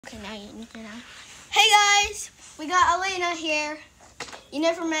Okay, now you need to know. Hey guys, we got Alana here. You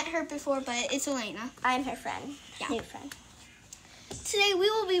never met her before, but it's Alana. I'm her friend. Yeah. New friend. Today we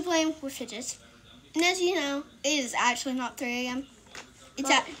will be playing with fidgets. And as you know, it is actually not 3 a.m.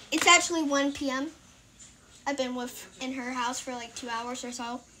 It's actually 1 p.m. I've been in her house for like 2 hours or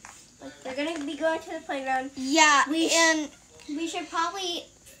so. We're going to be going to the playground. Yeah, we should probably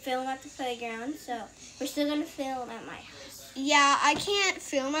film at the playground, so we're still going to film at my house. Yeah, I can't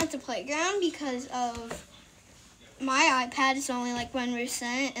film at the playground because of my iPad is only like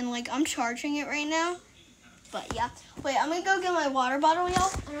 1% and like I'm charging it right now. But yeah. Wait, I'm gonna go get my water bottle,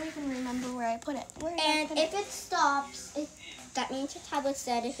 y'all. I don't even remember where I put it. If it stops, that means your tablet's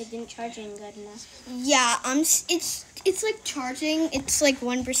dead if it didn't charge in good enough. Yeah, it's like charging. It's like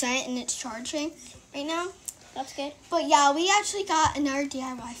 1% and it's charging right now. That's good. But yeah, we actually got another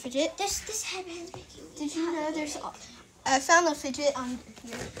DIY fidget. This headband's making me Did you know I found a fidget on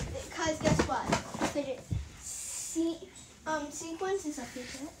here. Because guess what? fidget. Sequence is a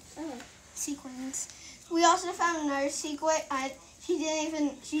fidget. Oh. Sequence. We also found another sequin. She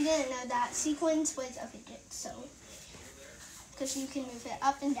didn't know that sequence was a fidget. So, because you can move it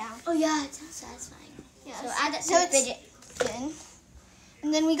up and down. Oh yeah, it sounds satisfying. Yeah. So add that to the fidget. Thin.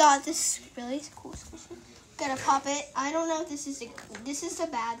 And then we got this really cool squishy. Gotta pop it. I don't know if this is the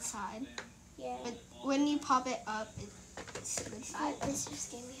bad side. Yeah. But when you pop it up, it's the good side. This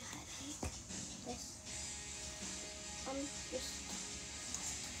just gave me a headache.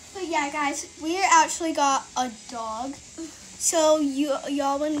 But yeah, guys, we actually got a dog. So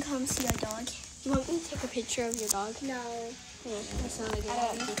y'all want to come see our dog? You want me to take a picture of your dog? No. That's not a good I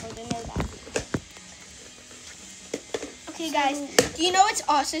don't want people to know that. Okay, guys, do you know what's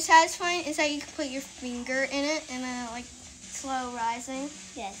also satisfying? Is that you can put your finger in it and then like slow rising.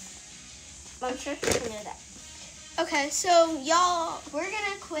 Yes. I'm sure people know that. Okay, so y'all, we're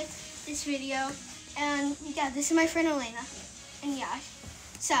gonna quit this video. And yeah, this is my friend Alana. And yeah,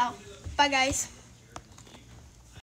 so bye guys.